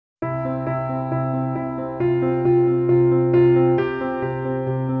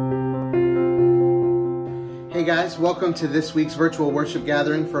guys, welcome to this week's virtual worship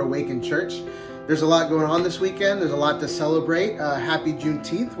gathering for Awaken Church. There's a lot going on this weekend. There's a lot to celebrate. Happy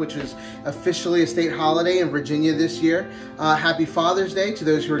Juneteenth, which is officially a state holiday in Virginia this year. Happy Father's Day to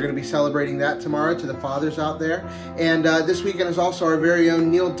those who are going to be celebrating that tomorrow, to the fathers out there. And this weekend is also our very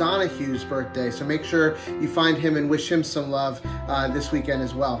own Neil Donahue's birthday, so make sure you find him and wish him some love this weekend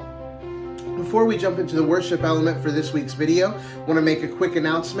as well. Before we jump into the worship element for this week's video, I want to make a quick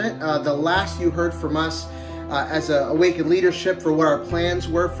announcement. The last you heard from us as a Awaken leadership for what our plans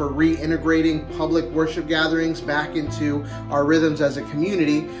were for reintegrating public worship gatherings back into our rhythms as a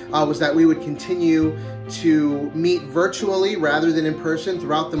community was that we would continue to meet virtually rather than in person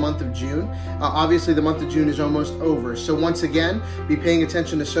throughout the month of June. Obviously, the month of June is almost over. So once again, be paying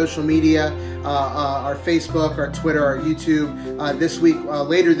attention to social media, our Facebook, our Twitter, our YouTube.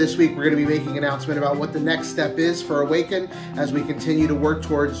 Later this week, we're going to be making an announcement about what the next step is for Awaken as we continue to work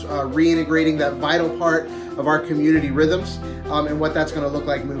towards reintegrating that vital part of our community rhythms and what that's going to look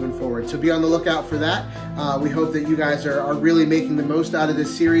like moving forward. So be on the lookout for that. We hope that you guys are really making the most out of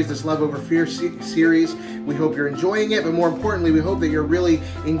this series, this Love Over Fear series. We hope you're enjoying it, but more importantly, we hope that you're really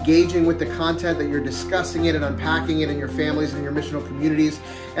engaging with the content, that you're discussing it and unpacking it in your families and your missional communities,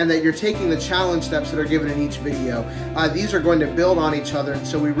 and that you're taking the challenge steps that are given in each video. These are going to build on each other, and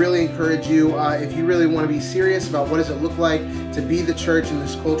so we really encourage you, if you really want to be serious about what does it look like to be the church in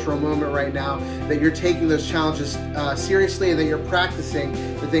this cultural moment right now, that you're taking those challenges seriously and that you're practicing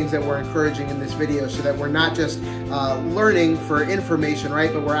the things that we're encouraging in this video, so that we're not just learning for information,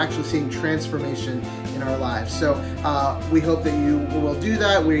 right, but we're actually seeing transformation in our lives. So we hope that you will do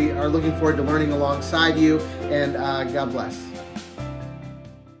that. We are looking forward to learning alongside you, and God bless.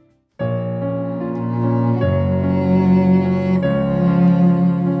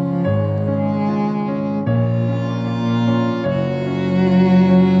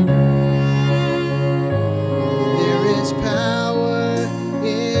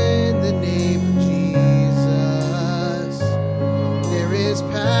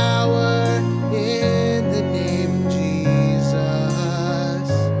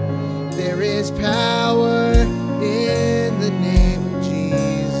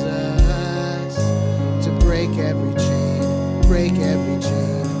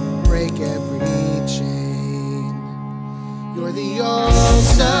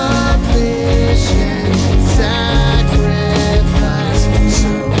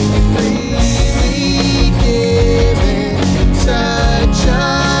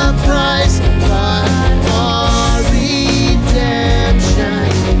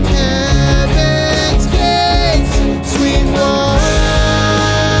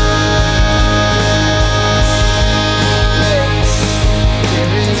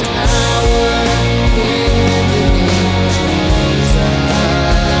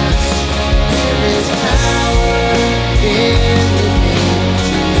 In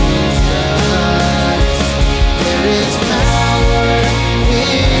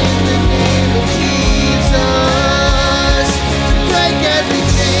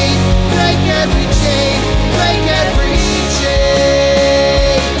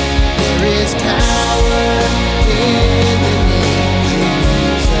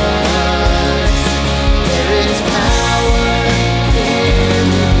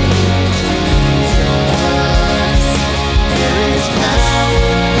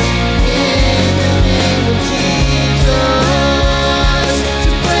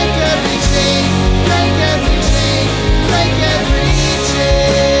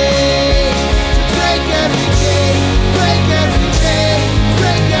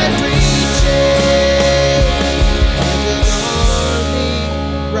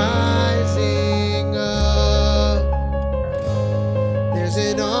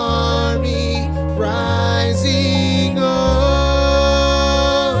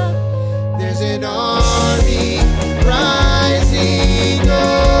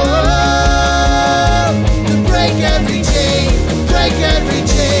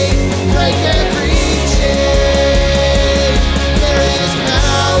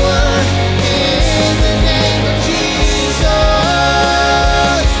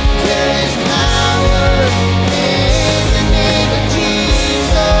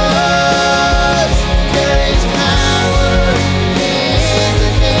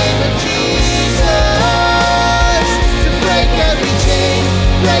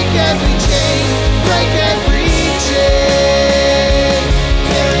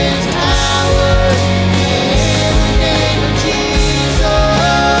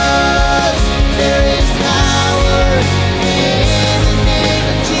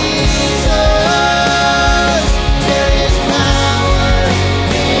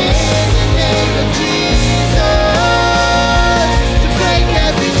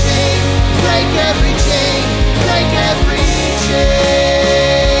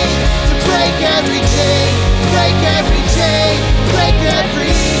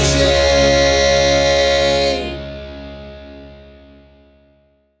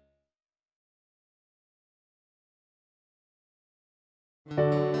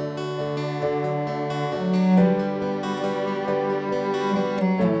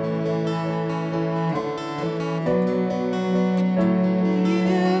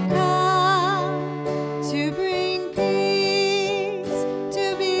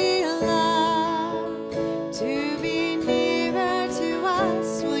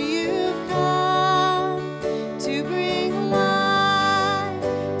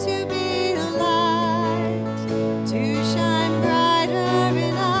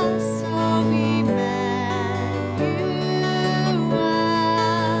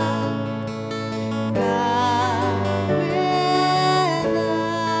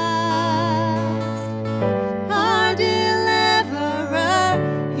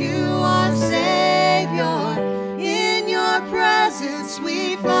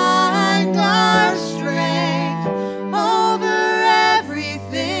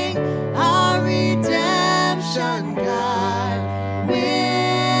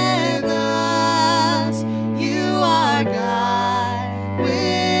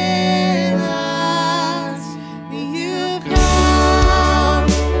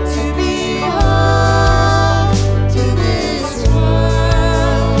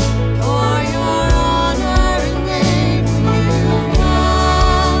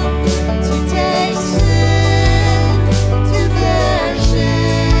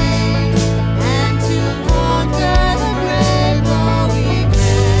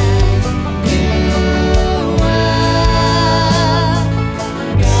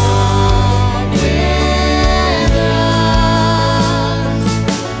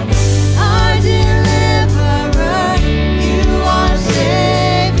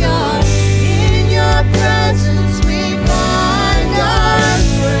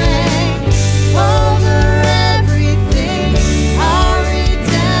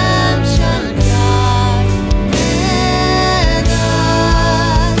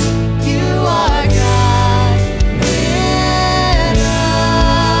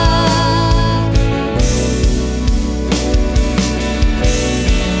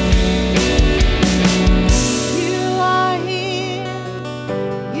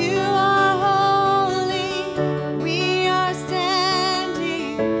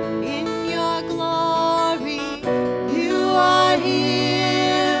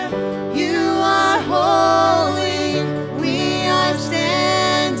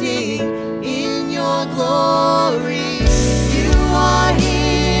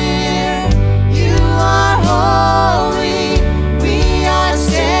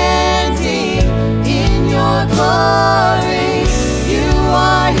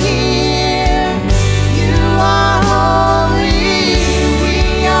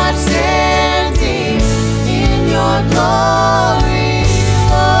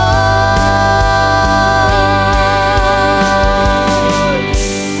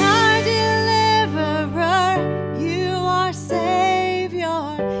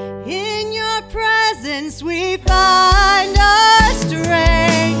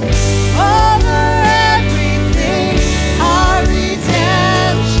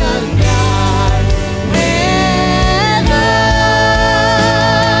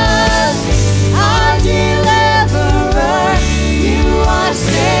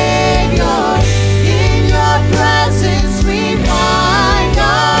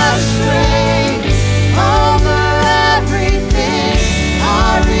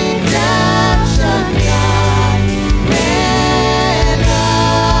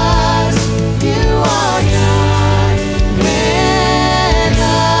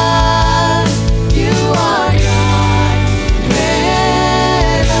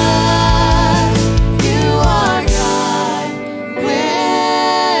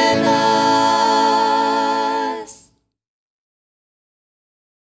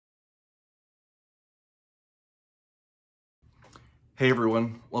Hey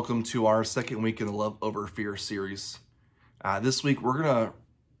everyone, welcome to our second week in the Love Over Fear series. This week we're going to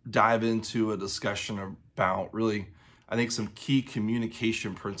dive into a discussion about really, I think, some key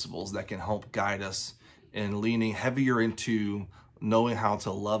communication principles that can help guide us in leaning heavier into knowing how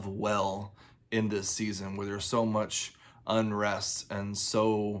to love well in this season where there's so much unrest and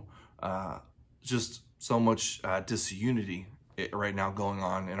just so much disunity right now going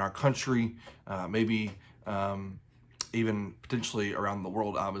on in our country, maybe even potentially around the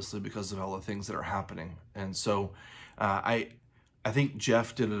world, obviously, because of all the things that are happening. And so I think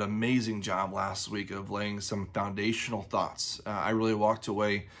Jeff did an amazing job last week of laying some foundational thoughts. I really walked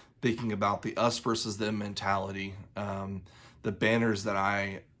away thinking about the us versus them mentality, the banners that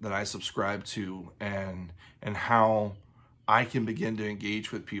I subscribe to, and how I can begin to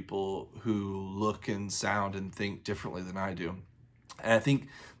engage with people who look and sound and think differently than I do. And I think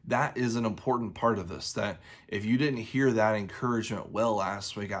that is an important part of this, that if you didn't hear that encouragement well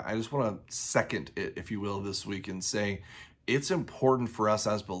last week, I just want to second it, if you will, this week and say it's important for us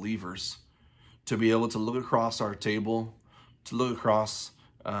as believers to be able to look across our table, to look across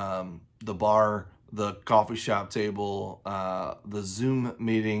the bar, the coffee shop table, the Zoom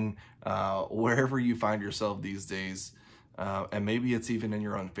meeting, wherever you find yourself these days, and maybe it's even in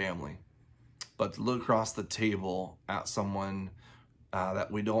your own family, but to look across the table at someone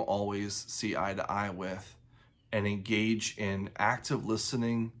that we don't always see eye to eye with, and engage in active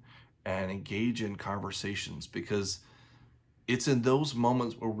listening and engage in conversations, because it's in those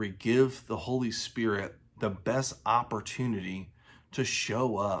moments where we give the Holy Spirit the best opportunity to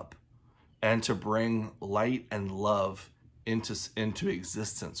show up and to bring light and love into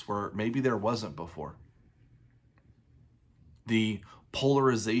existence where maybe there wasn't before. The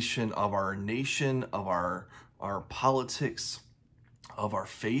polarization of our nation, of our politics, of our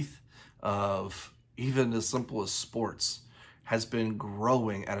faith, of even as simple as sports, has been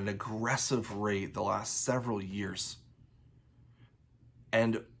growing at an aggressive rate the last several years.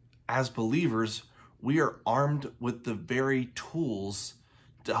 And as believers, we are armed with the very tools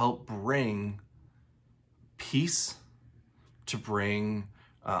to help bring peace, to bring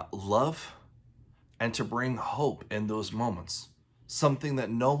love, and to bring hope in those moments. Something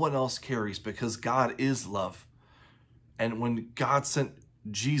that no one else carries, because God is love. And when God sent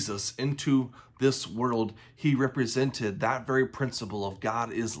Jesus into this world, he represented that very principle of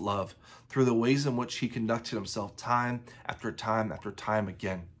God is love through the ways in which he conducted himself time after time after time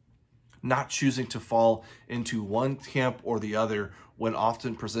again. Not choosing to fall into one camp or the other when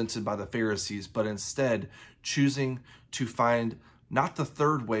often presented by the Pharisees, but instead choosing to find not the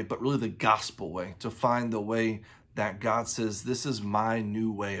third way, but really the gospel way, to find the way that God says, this is my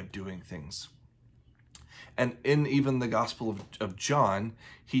new way of doing things. And in even the Gospel of John,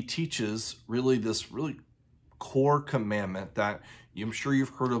 he teaches really this really core commandment that I'm sure you've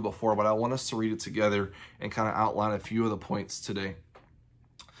heard of before, but I want us to read it together and kind of outline a few of the points today.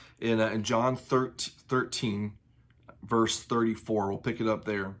 In John 13, verse 34, we'll pick it up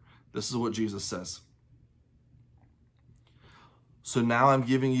there. This is what Jesus says. So now I'm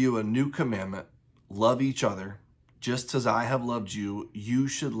giving you a new commandment. Love each other. Just as I have loved you, you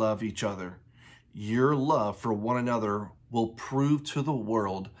should love each other. Your love for one another will prove to the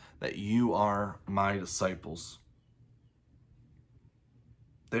world that you are my disciples.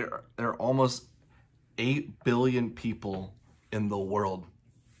 There are almost 8 billion people in the world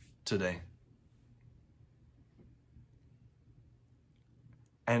today.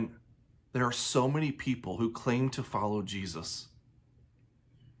 And there are so many people who claim to follow Jesus.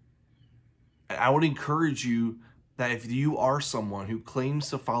 And I would encourage you that if you are someone who claims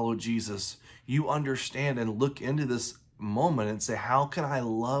to follow Jesus, you understand and look into this moment and say, how can I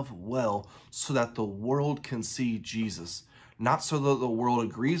love well so that the world can see Jesus? Not so that the world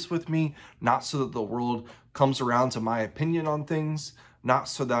agrees with me, not so that the world comes around to my opinion on things, not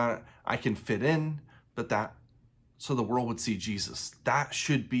so that I can fit in, but that so the world would see Jesus. That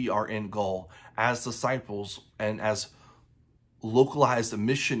should be our end goal. As disciples and as localized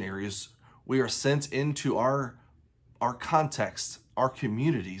missionaries, we are sent into our context, our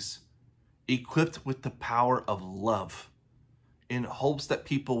communities, equipped with the power of love, in hopes that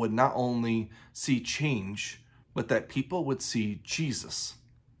people would not only see change, but that people would see Jesus.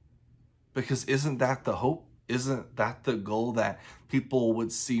 Because isn't that the hope? Isn't that the goal, that people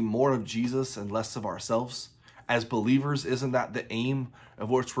would see more of Jesus and less of ourselves? As believers, isn't that the aim of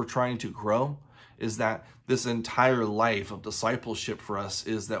which we're trying to grow? Is that this entire life of discipleship for us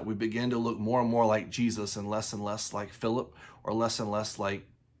is that we begin to look more and more like Jesus and less like Philip, or less and less like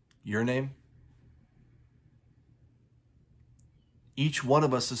your name? Each one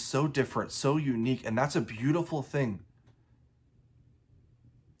of us is so different, so unique, and that's a beautiful thing.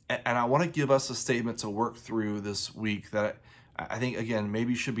 And I want to give us a statement to work through this week that I think, again,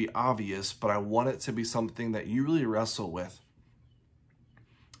 maybe should be obvious, but I want it to be something that you really wrestle with.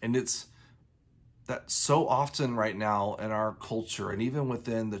 And it's that so often right now in our culture, and even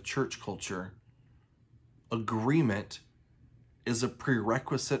within the church culture, agreement is a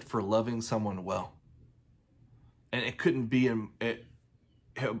prerequisite for loving someone well. And it couldn't be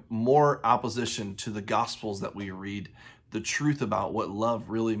more opposition to the Gospels that we read, the truth about what love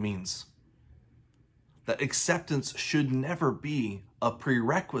really means. That acceptance should never be a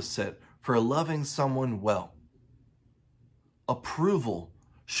prerequisite for loving someone well. Approval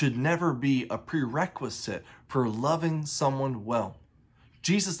should never be a prerequisite for loving someone well.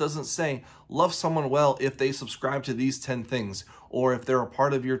 Jesus doesn't say, love someone well if they subscribe to these 10 things, or if they're a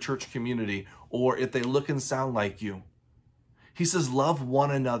part of your church community, or if they look and sound like you. He says, love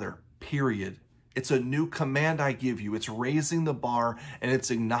one another, period. It's a new command I give you. It's raising the bar, and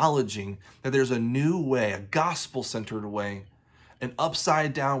it's acknowledging that there's a new way, a gospel-centered way, an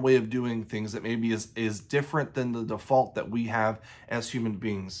upside-down way of doing things that maybe is different than the default that we have as human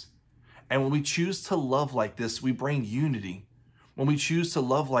beings. And when we choose to love like this, we bring unity. When we choose to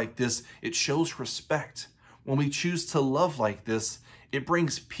love like this, it shows respect. When we choose to love like this, it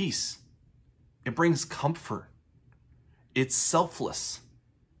brings peace. It brings comfort. It's selfless.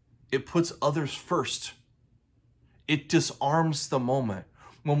 It puts others first. It disarms the moment.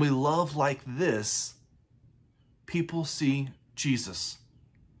 When we love like this, people see Jesus.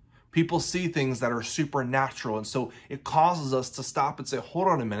 People see things that are supernatural. And so it causes us to stop and say, hold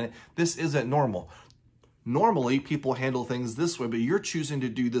on a minute, this isn't normal. Normally, people handle things this way, but you're choosing to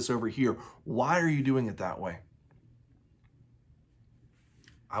do this over here. Why are you doing it that way?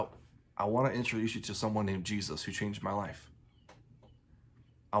 I want to introduce you to someone named Jesus who changed my life.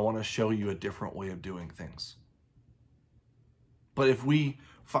 I want to show you a different way of doing things. But if we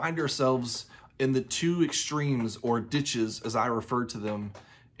find ourselves in the two extremes or ditches, as I refer to them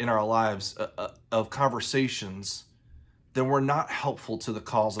in our lives, of conversations, then we're not helpful to the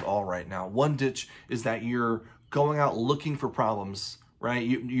cause at all right now. One ditch is that you're going out looking for problems, right?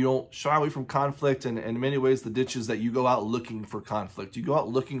 You don't shy away from conflict, and in many ways the ditch is that you go out looking for conflict. You go out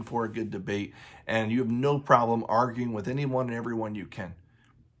looking for a good debate, and you have no problem arguing with anyone and everyone you can.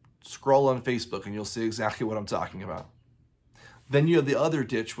 Scroll on Facebook and you'll see exactly what I'm talking about. Then you have the other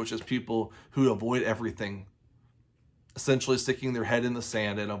ditch, which is people who avoid everything, essentially sticking their head in the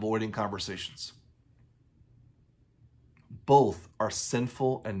sand and avoiding conversations. Both are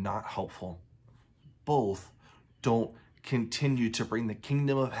sinful and not helpful. Both don't continue to bring the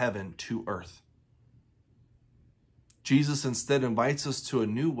kingdom of heaven to earth. Jesus instead invites us to a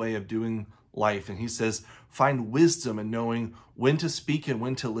new way of doing life, and he says, find wisdom in knowing when to speak and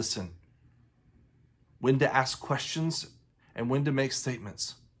when to listen, when to ask questions and when to make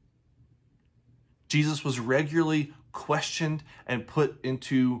statements. Jesus was regularly questioned and put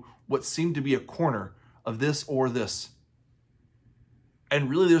into what seemed to be a corner of this or this. And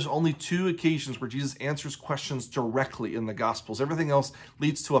really, there's only two occasions where Jesus answers questions directly in the Gospels. Everything else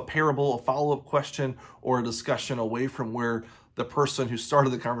leads to a parable, a follow-up question, or a discussion away from where the person who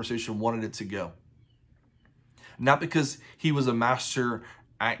started the conversation wanted it to go. Not because he was a master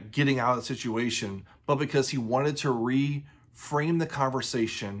at getting out of the situation, but because he wanted to reframe the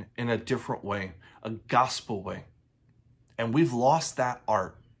conversation in a different way, a gospel way. And we've lost that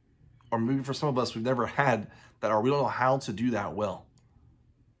art. Or maybe for some of us, we've never had that art. We don't know how to do that well.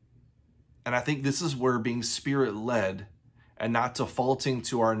 And I think this is where being Spirit-led and not defaulting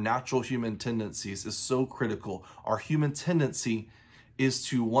to our natural human tendencies is so critical. Our human tendency is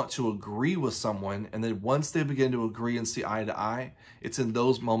to want to agree with someone, and then once they begin to agree and see eye to eye, it's in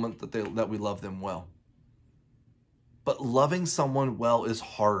those moments that we love them well. But loving someone well is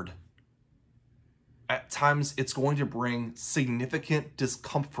hard. At times, it's going to bring significant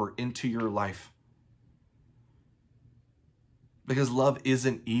discomfort into your life. Because love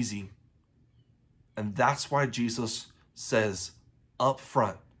isn't easy. And that's why Jesus says up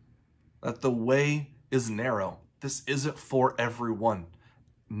front that the way is narrow. This isn't for everyone.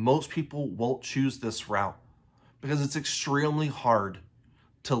 Most people won't choose this route because it's extremely hard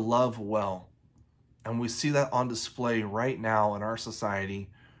to love well. And we see that on display right now in our society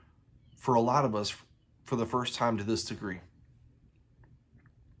for a lot of us for the first time to this degree.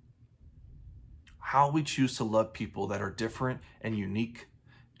 How we choose to love people that are different and unique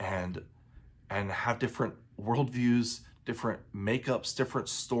and have different worldviews, different makeups, different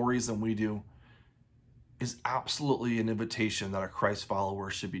stories than we do, is absolutely an invitation that a Christ follower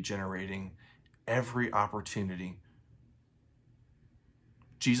should be generating every opportunity.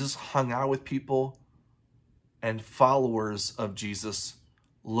 Jesus hung out with people, and followers of Jesus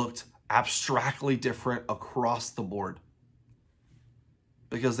looked abstractly different across the board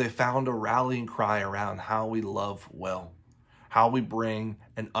because they found a rallying cry around how we love well, how we bring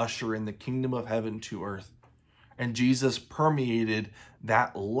and usher in the kingdom of heaven to earth. And Jesus permeated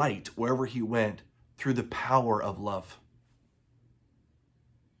that light wherever he went through the power of love.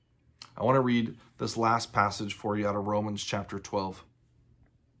 I want to read this last passage for you out of Romans chapter 12.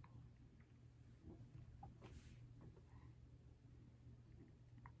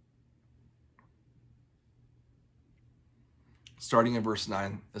 Starting in verse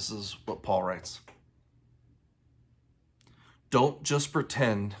 9, this is what Paul writes. Don't just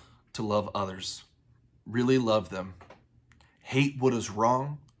pretend to love others. Really love them. Hate what is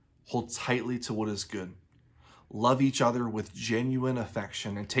wrong. Hold tightly to what is good. Love each other with genuine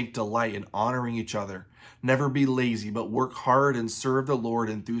affection and take delight in honoring each other. Never be lazy, but work hard and serve the Lord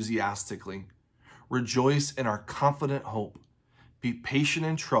enthusiastically. Rejoice in our confident hope. Be patient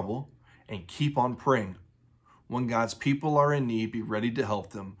in trouble and keep on praying. When God's people are in need, be ready to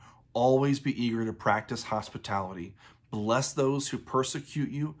help them. Always be eager to practice hospitality. Bless those who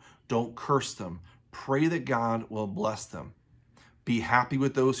persecute you. Don't curse them. Pray that God will bless them. Be happy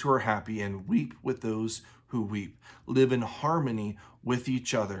with those who are happy and weep with those who weep. Live in harmony with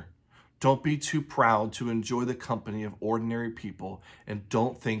each other. Don't be too proud to enjoy the company of ordinary people, and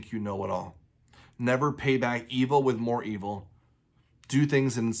don't think you know it all. Never pay back evil with more evil. Do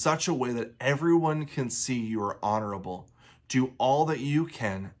things in such a way that everyone can see you are honorable. Do all that you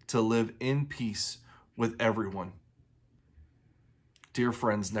can to live in peace with everyone. Dear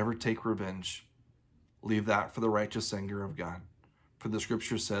friends, never take revenge. Leave that for the righteous anger of God. For the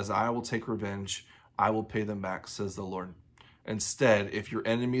scripture says, I will take revenge. I will pay them back, says the Lord. Instead, if your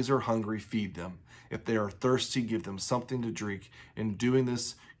enemies are hungry, feed them. If they are thirsty, give them something to drink. In doing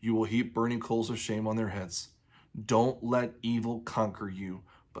this, you will heap burning coals of shame on their heads. Don't let evil conquer you,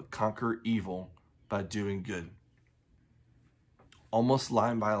 but conquer evil by doing good. Almost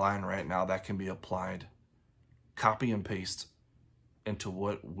line by line right now, that can be applied. Copy and paste into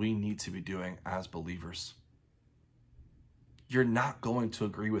what we need to be doing as believers. You're not going to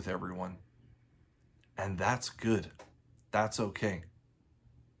agree with everyone, and that's good. That's okay.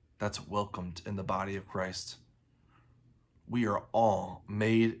 That's welcomed in the body of Christ. We are all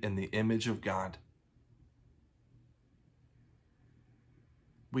made in the image of God.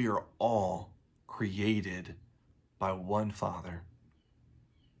 We are all created by one Father.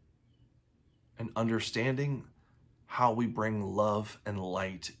 And understanding how we bring love and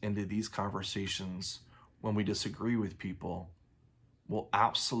light into these conversations when we disagree with people will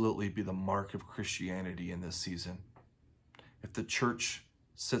absolutely be the mark of Christianity in this season. If the church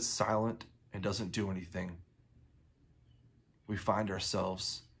sits silent and doesn't do anything, we find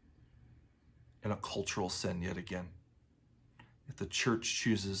ourselves in a cultural sin yet again. If the church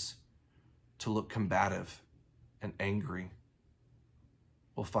chooses to look combative and angry,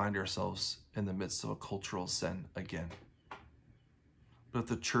 we'll find ourselves in the midst of a cultural sin again. But if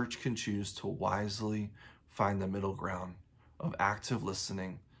the church can choose to wisely find the middle ground of active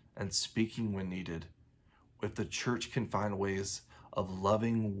listening and speaking when needed, if the church can find ways of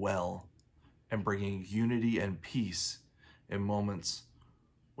loving well and bringing unity and peace in moments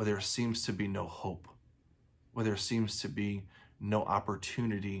where there seems to be no hope, where there seems to be no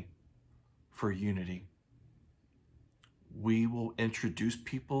opportunity for unity, we will introduce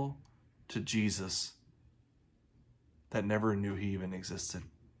people to Jesus that never knew he even existed.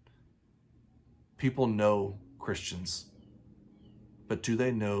 People know Christians, but do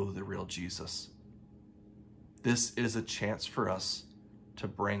they know the real Jesus? This is a chance for us to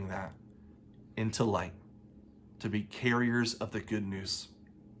bring that into light, to be carriers of the good news.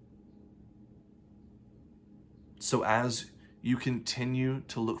 So as you continue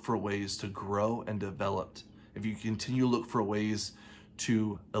to look for ways to grow and develop, if you continue to look for ways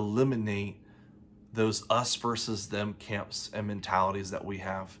to eliminate those us versus them camps and mentalities that we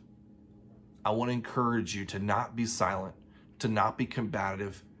have, I want to encourage you to not be silent, to not be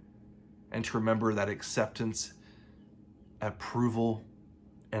combative, and to remember that acceptance, approval,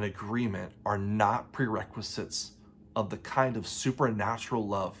 and agreement are not prerequisites of the kind of supernatural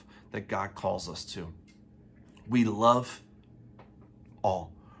love that God calls us to. We love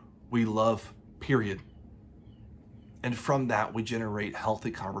all. We love, period. And from that, we generate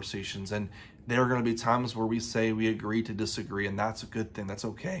healthy conversations. And there are going to be times where we say we agree to disagree, and that's a good thing. That's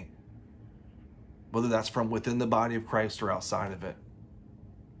okay. Whether that's from within the body of Christ or outside of it.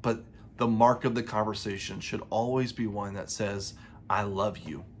 But the mark of the conversation should always be one that says, I love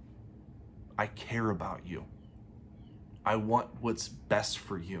you. I care about you. I want what's best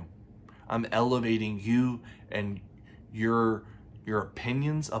for you. I'm elevating you and your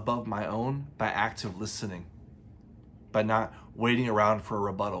opinions above my own by active listening, by not waiting around for a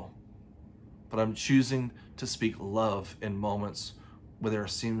rebuttal. But I'm choosing to speak love in moments where there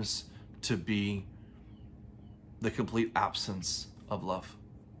seems to be the complete absence of love.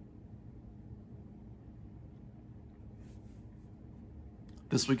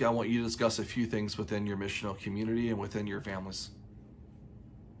 This week, I want you to discuss a few things within your missional community and within your families.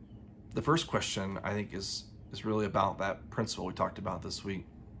 The first question, I think, is really about that principle we talked about this week.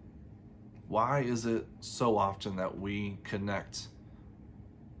 Why is it so often that we connect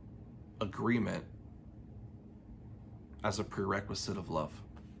agreement as a prerequisite of love?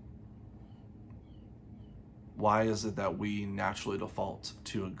 Why is it that we naturally default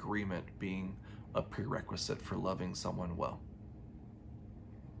to agreement being a prerequisite for loving someone well.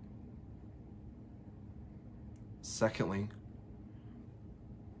 Secondly,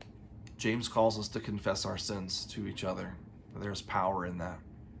 James calls us to confess our sins to each other. There's power in that.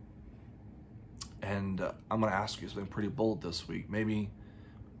 And I'm going to ask you something pretty bold this week. Maybe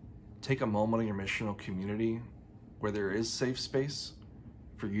take a moment in your missional community where there is safe space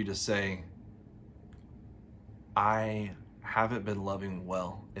for you to say, I haven't been loving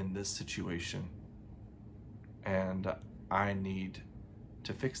well in this situation, and I need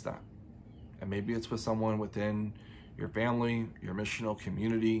to fix that. And maybe it's with someone within your family, your missional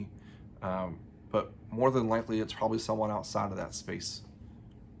community, but more than likely it's probably someone outside of that space.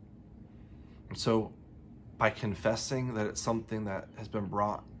 And so by confessing that it's something that has been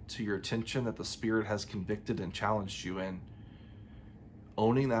brought to your attention, that the Spirit has convicted and challenged you in,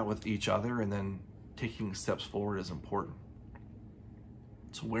 owning that with each other and then taking steps forward is important.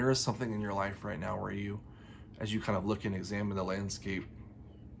 So where is something in your life right now where you, as you kind of look and examine the landscape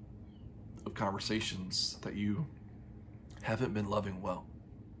of conversations, that you haven't been loving well?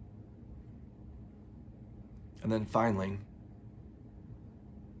 And then finally,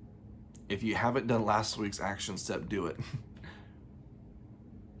 if you haven't done last week's action step, do it.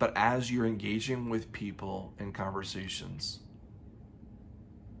 But as you're engaging with people in conversations,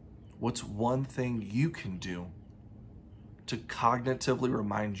 what's one thing you can do to cognitively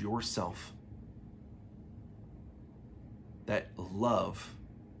remind yourself that love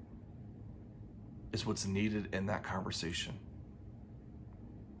is what's needed in that conversation?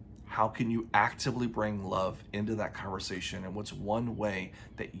 How can you actively bring love into that conversation? And what's one way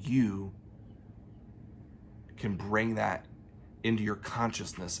that you can bring that into your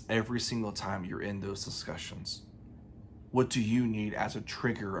consciousness every single time you're in those discussions? What do you need as a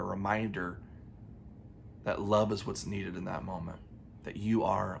trigger, a reminder that love is what's needed in that moment? That you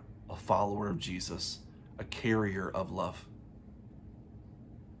are a follower of Jesus, a carrier of love.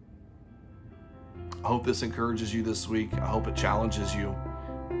 I hope this encourages you this week. I hope it challenges you.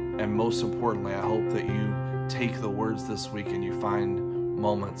 And most importantly, I hope that you take the words this week and you find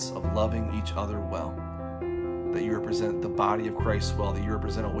moments of loving each other well. That you represent the body of Christ well, that you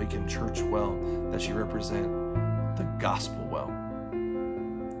represent Awaken Church well, that you represent the gospel well,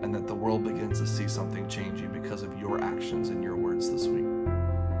 and that the world begins to see something changing because of your actions and your words this week.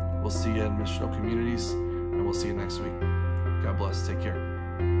 We'll see you in missional communities, and we'll see you next week. God bless. Take care.